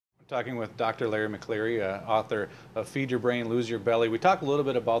Talking with Dr. Larry McCleary, author of Feed Your Brain, Lose Your Belly. We talked a little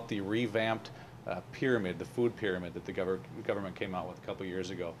bit about the revamped pyramid, the food pyramid that the government came out with a couple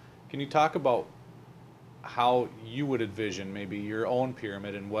years ago. Can you talk about how you would envision maybe your own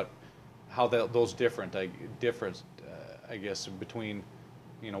pyramid and how those difference, I guess, between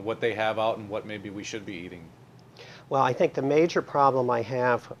what they have out and what maybe we should be eating? Well, I think the major problem I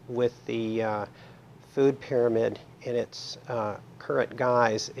have with the food pyramid in its current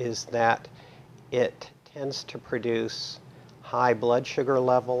guise is that it tends to produce high blood sugar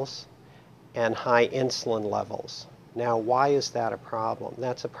levels and high insulin levels. Now, why is that a problem?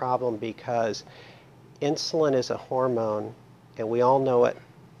 That's a problem because insulin is a hormone, and we all know it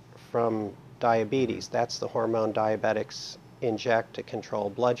from diabetes. That's the hormone diabetics inject to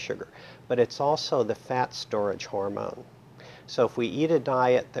control blood sugar. But it's also the fat storage hormone. So if we eat a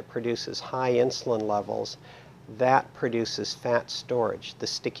diet that produces high insulin levels, that produces fat storage, the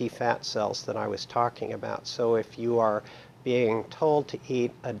sticky fat cells that I was talking about. So if you are being told to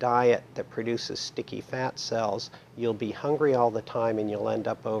eat a diet that produces sticky fat cells, you'll be hungry all the time and you'll end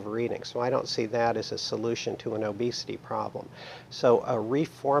up overeating. So I don't see that as a solution to an obesity problem. So a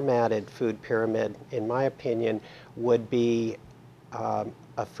reformatted food pyramid, in my opinion, would be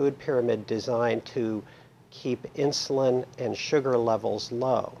a food pyramid designed to keep insulin and sugar levels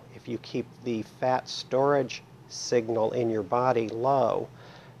low. If you keep the fat storage signal in your body low,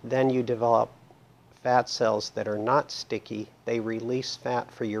 then you develop fat cells that are not sticky. They release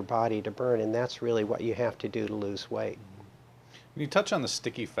fat for your body to burn, and that's really what you have to do to lose weight. Can you touch on the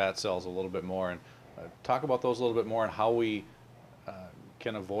sticky fat cells a little bit more and talk about those a little bit more and how we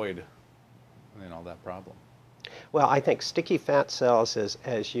can avoid that problem? Well, I think sticky fat cells,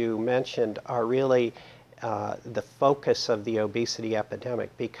 as you mentioned, are really the focus of the obesity epidemic,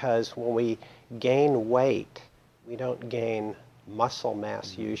 because when we gain weight, we don't gain muscle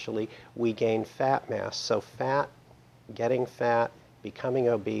mass usually, we gain fat mass. So getting fat, becoming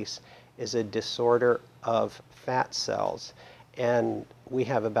obese is a disorder of fat cells. And we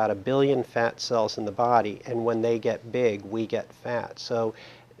have about 1 billion fat cells in the body, and when they get big, we get fat. So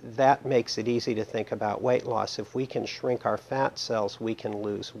that makes it easy to think about weight loss. If we can shrink our fat cells, we can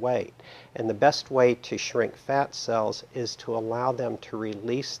lose weight. And the best way to shrink fat cells is to allow them to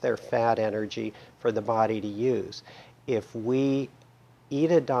release their fat energy for the body to use. If we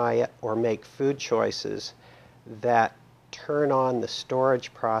eat a diet or make food choices that turn on the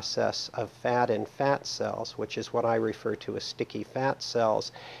storage process of fat in fat cells, which is what I refer to as sticky fat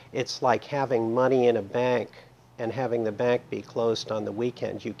cells, it's like having money in a bank and having the bank be closed on the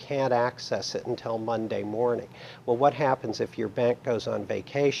weekend. You can't access it until Monday morning. Well, what happens if your bank goes on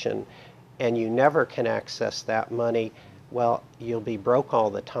vacation and you never can access that money? Well, you'll be broke all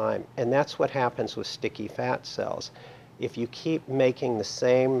the time. And that's what happens with sticky fat cells. If you keep making the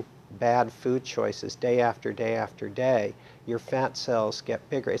same bad food choices day after day after day, your fat cells get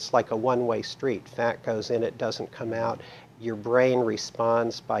bigger. It's like a one-way street. Fat goes in, it doesn't come out. Your brain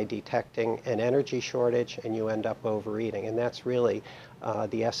responds by detecting an energy shortage, and you end up overeating. And that's really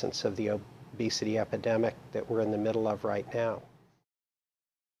the essence of the obesity epidemic that we're in the middle of right now.